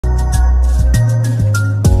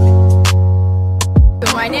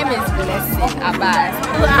My name is Blessing Abbas.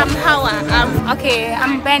 I'm Hawa.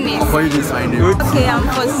 I'm Benny. What is my name? Okay, I'm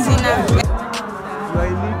Faustina.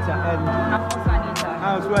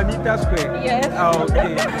 Anita Square? Yes. Oh,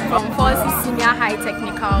 okay. From Forces Senior High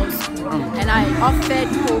Technical School, and I offered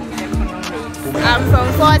home economics. I'm from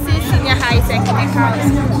Forces Senior High Technical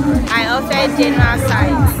School. I offered general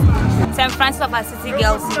science. St. Francis of Assisi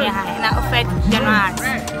Girls Senior High, and I offered general arts.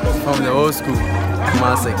 From the old school,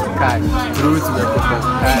 Masek, Kai, through to the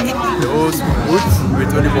the old school,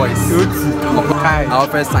 with only boys. I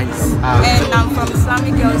offered science. And I'm from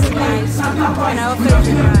Islamic Girls Senior High School, and I offered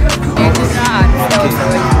general arts.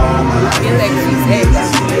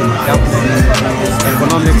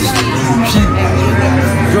 Economics,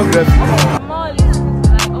 geography.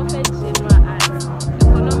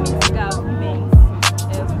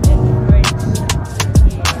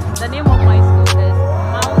 The name of my school is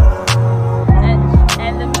Mount,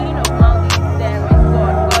 and the meaning of Mount is there is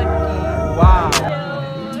God. God gave. Wow.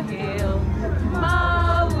 Hail,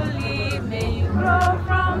 Mauli, may you grow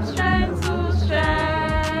from strength to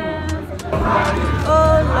strength.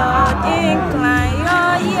 Oh Lord, incline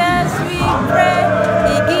your ears, we pray.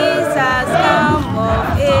 He gives us come of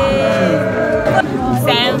age.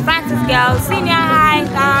 St. Francis Girls Senior High,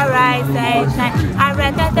 rise and shine.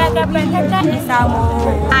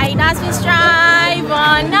 I thus we strive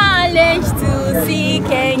on knowledge to seek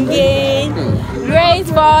and gain. Great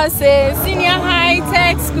Forces Senior High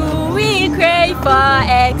Tech School, we crave for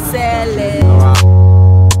excellence.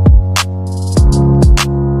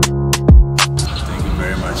 Thank you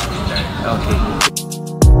very much for that. Okay.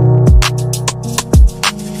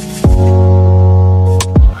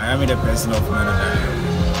 I am the person of Manada,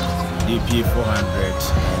 DP 400.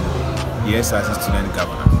 The SRC student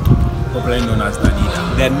governor, popularly known as the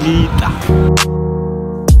NIDA.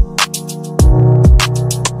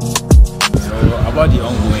 So about the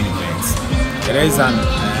ongoing events, there is an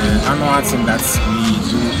annual thing that we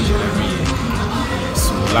do each and every year.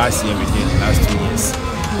 So last year we did, last 2 years.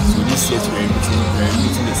 So this year we're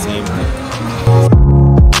repeating the same thing.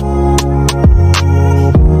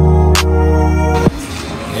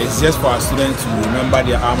 It's just for our students to remember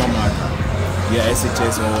their alma mater, their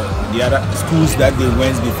SHS or the other schools that they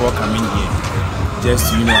went before coming here, just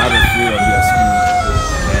to, have a feel of their school.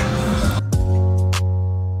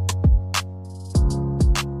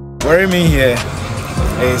 Wearing me here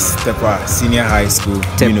is Tepa Senior High School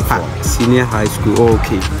uniform. Senior High School,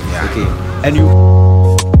 okay. Yeah. Okay. And you?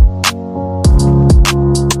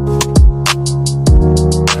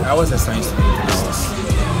 I was a science student,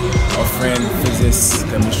 offering physics,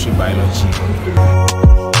 chemistry, biology.